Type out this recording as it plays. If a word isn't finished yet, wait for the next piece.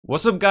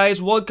What's up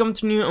guys, welcome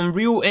to new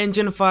Unreal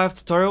Engine 5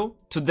 tutorial.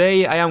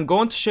 Today I am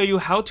going to show you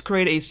how to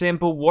create a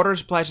simple water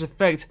splash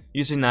effect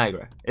using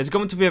Niagara. It's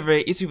going to be a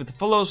very easy to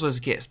follow, so let's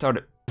get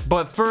started.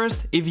 But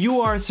first, if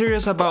you are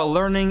serious about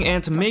learning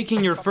and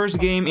making your first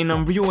game in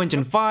Unreal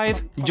Engine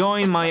 5,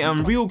 join my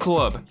Unreal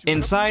Club.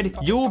 Inside,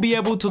 you will be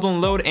able to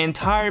download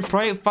entire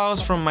private files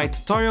from my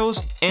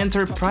tutorials,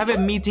 enter private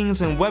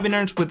meetings and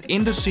webinars with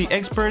industry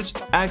experts,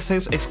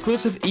 access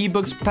exclusive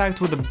ebooks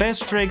packed with the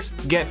best tricks,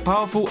 get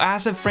powerful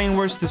asset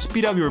frameworks to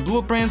speed up your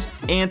blueprints,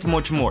 and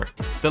much more.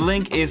 The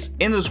link is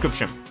in the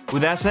description.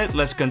 With that said,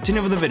 let's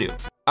continue with the video.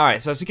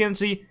 Alright, so as you can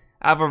see,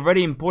 I've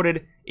already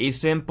imported a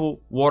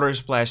simple water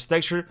splash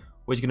texture,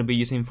 which I'm going to be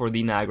using for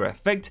the Niagara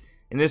effect.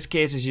 In this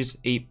case, it's just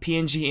a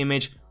PNG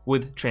image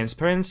with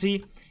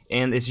transparency,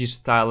 and it's just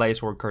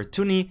stylized or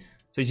cartoony,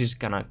 so it's just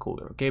kind of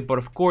cooler, okay? But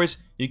of course,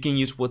 you can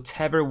use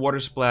whatever water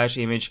splash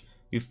image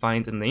you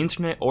find on the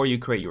internet or you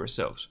create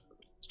yourselves.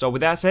 So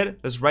with that said,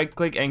 let's right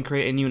click and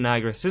create a new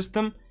Niagara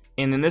system,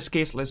 and in this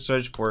case, let's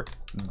search for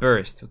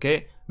burst,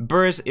 okay?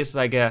 Burst is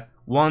like a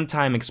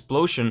one-time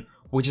explosion,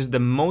 which is the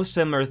most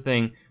similar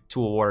thing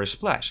to a water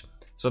splash.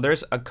 So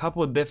there's a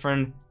couple of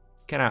different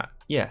kind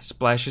of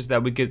splashes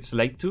that we could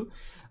select to.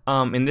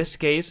 In this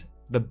case,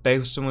 the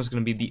best one is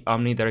going to be the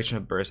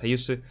omnidirectional burst. I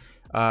used to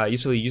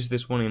usually use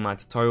this one in my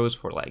tutorials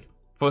for like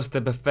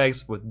footstep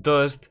effects with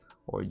dust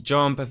or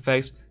jump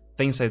effects,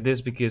 things like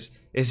this, because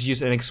it's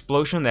just an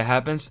explosion that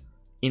happens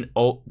in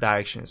all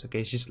directions.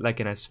 Okay, it's just like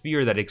in a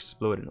sphere that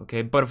exploded.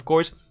 Okay, but of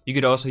course you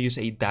could also use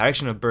a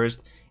directional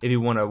burst if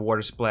you want a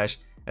water splash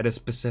at a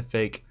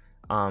specific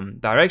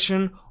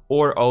direction,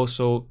 or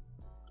also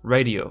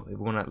radio if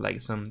we want like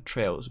some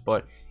trails.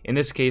 But in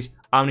this case,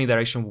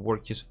 omnidirectional will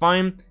work just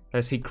fine.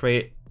 Let's hit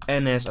create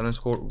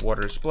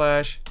ns_water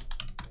splash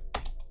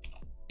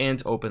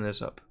and open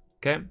this up.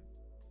 Okay,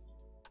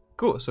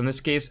 cool. So in this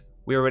case,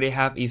 we already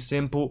have a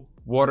simple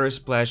water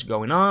splash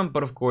going on,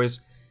 but of course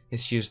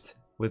it's just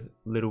with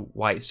little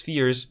white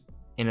spheres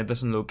and it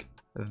doesn't look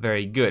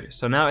very good.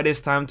 So now it is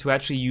time to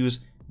actually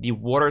use the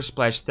water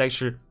splash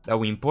texture that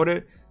we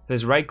imported.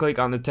 Let's right click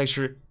on the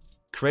texture,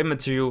 create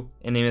material,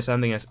 and name it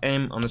something as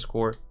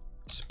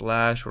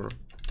m_splash or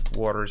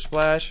water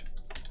splash,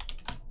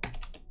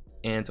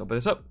 and open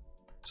this up.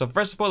 So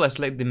first of all, let's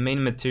select the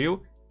main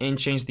material and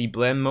change the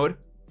blend mode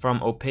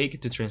from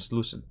opaque to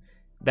translucent.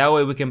 That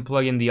way we can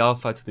plug in the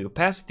alpha to the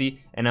opacity,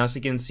 and as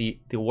you can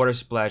see, the water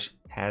splash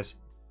has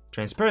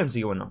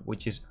transparency going on,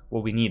 which is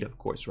what we need, of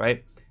course,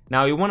 right?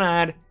 Now you want to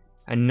add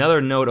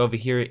another node over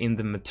here in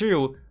the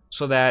material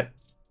so that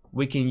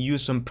we can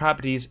use some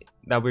properties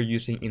that we're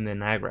using in the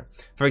Niagara.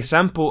 For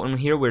example, on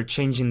here we're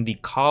changing the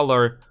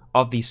color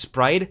of the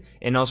sprite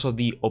and also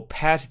the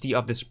opacity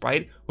of the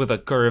sprite with a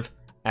curve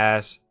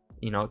as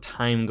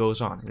time goes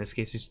on. In this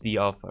case, it's the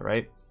alpha,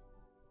 right?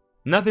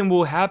 Nothing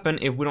will happen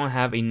if we don't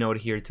have a node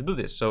here to do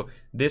this. So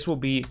this will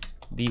be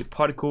the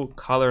particle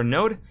color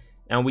node,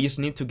 and we just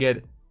need to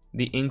get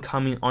the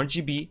incoming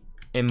RGB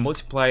and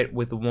multiply it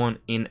with the one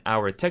in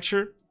our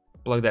texture,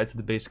 plug that to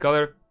the base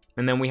color,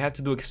 and then we have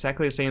to do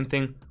exactly the same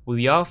thing with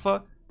the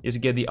alpha, is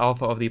get the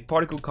alpha of the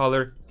particle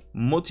color,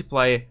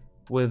 multiply it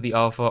with the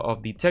alpha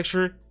of the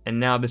texture, and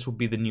now this will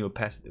be the new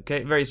opacity.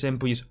 Okay, very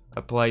simple. Just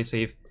apply,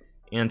 save,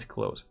 and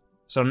close.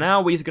 So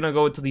now we're just gonna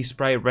go to the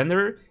sprite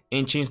renderer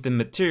and change the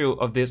material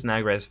of this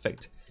Niagara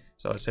effect.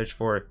 So I'll search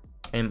for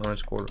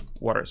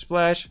m_water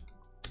splash,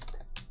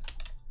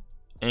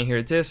 and here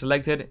it is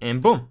selected,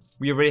 and boom,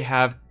 we already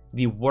have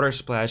the water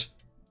splash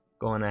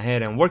going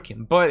ahead and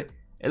working. But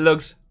it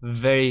looks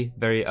very,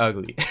 very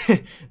ugly.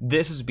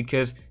 This is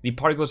because the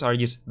particles are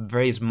just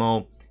very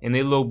small and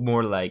they look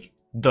more like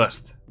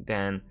dust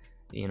than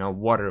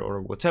water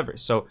or whatever.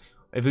 So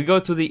if we go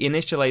to the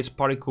initialize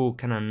particle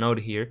kind of node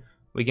here,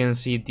 we can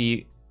see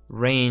the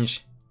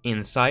range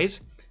in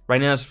size.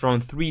 Right now it's from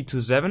 3 to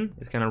 7.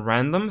 It's kind of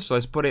random, so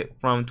let's put it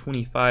from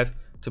 25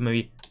 to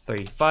maybe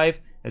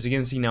 35. As you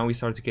can see, now we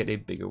start to get a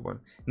bigger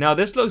one. Now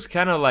this looks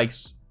kind of like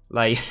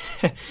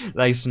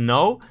like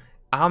snow,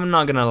 I'm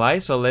not gonna lie,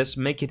 so let's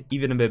make it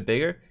even a bit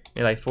bigger,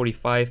 maybe like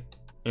 45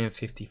 and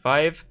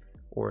 55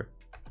 or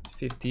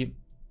 50.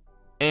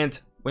 And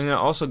we're gonna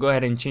also go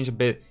ahead and change a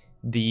bit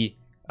the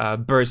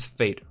burst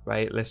fade,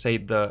 right? Let's say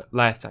the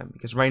lifetime,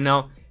 because right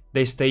now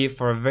they stay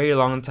for a very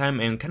long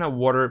time, and kind of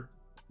water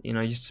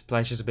just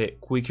splashes a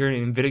bit quicker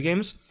in video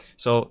games.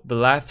 So the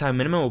lifetime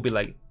minimum will be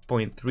like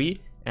 0.3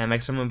 and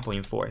maximum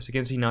 0.4. As you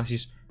can see, now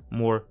she's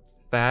more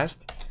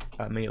fast,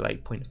 maybe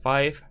like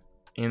 0.5.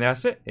 And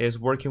that's it. It's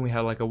working. We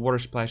have like a water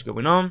splash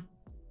going on.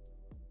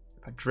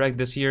 If I drag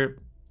this here,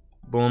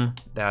 boom,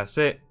 that's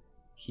it.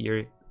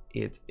 Here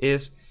it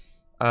is.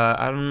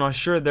 I'm not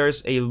sure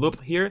there's a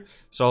loop here,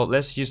 so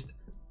let's just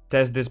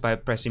test this by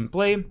pressing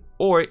play,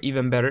 or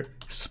even better,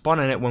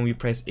 spawn it when we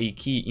press a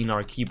key in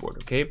our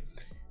keyboard. Okay,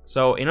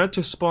 so in order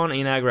to spawn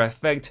a Niagara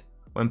effect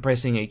when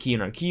pressing a key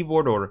in our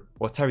keyboard or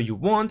whatever you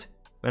want,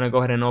 I'm gonna go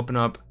ahead and open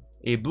up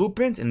a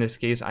blueprint. In this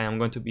case, I am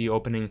going to be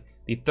opening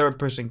the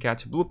third-person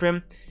capture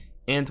blueprint.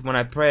 And when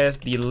I press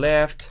the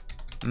left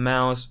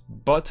mouse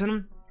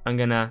button, I'm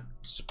gonna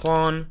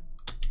spawn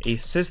a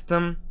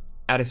system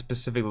at a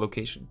specific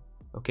location.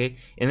 Okay,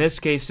 in this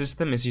case,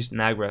 system is just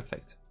Niagara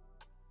effect.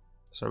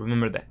 So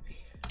remember that.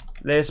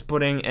 Let's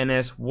put in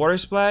ns water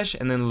splash,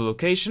 and then the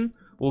location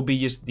will be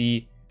just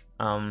the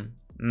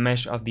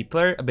mesh of the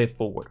player a bit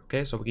forward.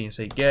 Okay, so we can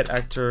say get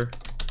actor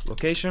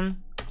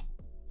location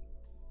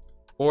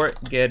or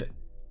get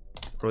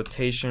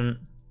rotation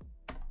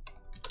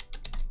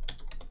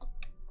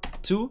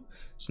 2.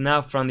 So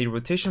now from the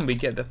rotation we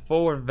get the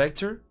forward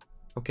vector,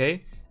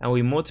 okay, and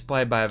we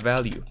multiply by a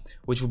value,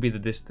 which will be the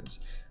distance.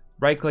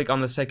 Right click on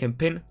the second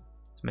pin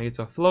to make it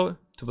to a float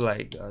to be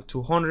like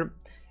 200,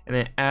 and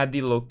then add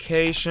the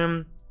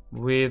location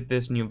with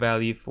this new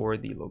value for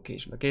the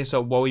location. Okay, so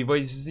what we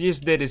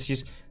just did is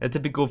just a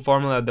typical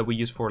formula that we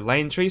use for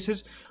line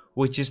traces,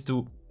 which is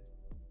to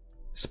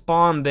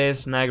spawn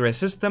this Niagara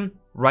system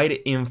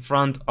right in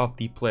front of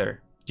the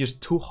player,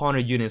 just 200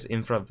 units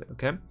in front of it.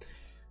 Okay,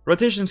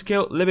 rotation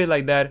scale a little bit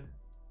like that,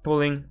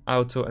 pulling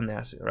auto and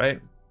acid,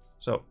 right?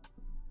 So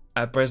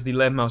I press the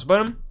left mouse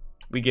button,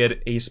 we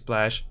get a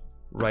splash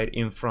right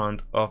in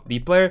front of the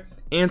player,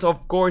 and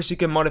of course you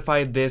can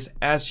modify this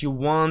as you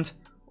want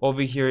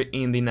over here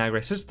in the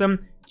Niagara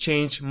system.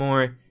 Change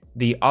more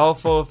the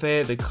alpha of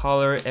it, the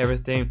color,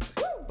 everything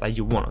like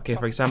you want. Okay,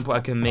 for example, I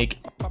can make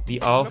the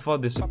alpha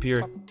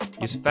disappear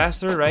just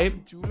faster, right?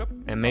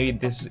 And maybe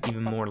this is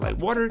even more like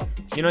water.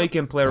 You know, you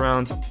can play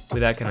around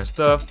with that kind of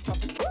stuff,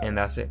 and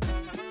that's it.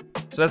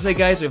 So that's it,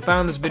 guys. If you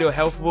found this video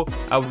helpful,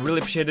 I would really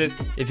appreciate it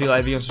if you like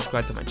the video and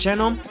subscribe to my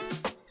channel.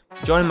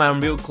 Join my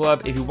Unreal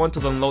Club if you want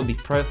to download the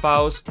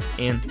profiles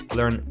and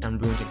learn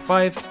Unreal Engine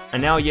 5.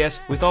 And now, yes,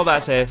 with all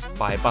that said,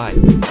 bye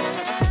bye.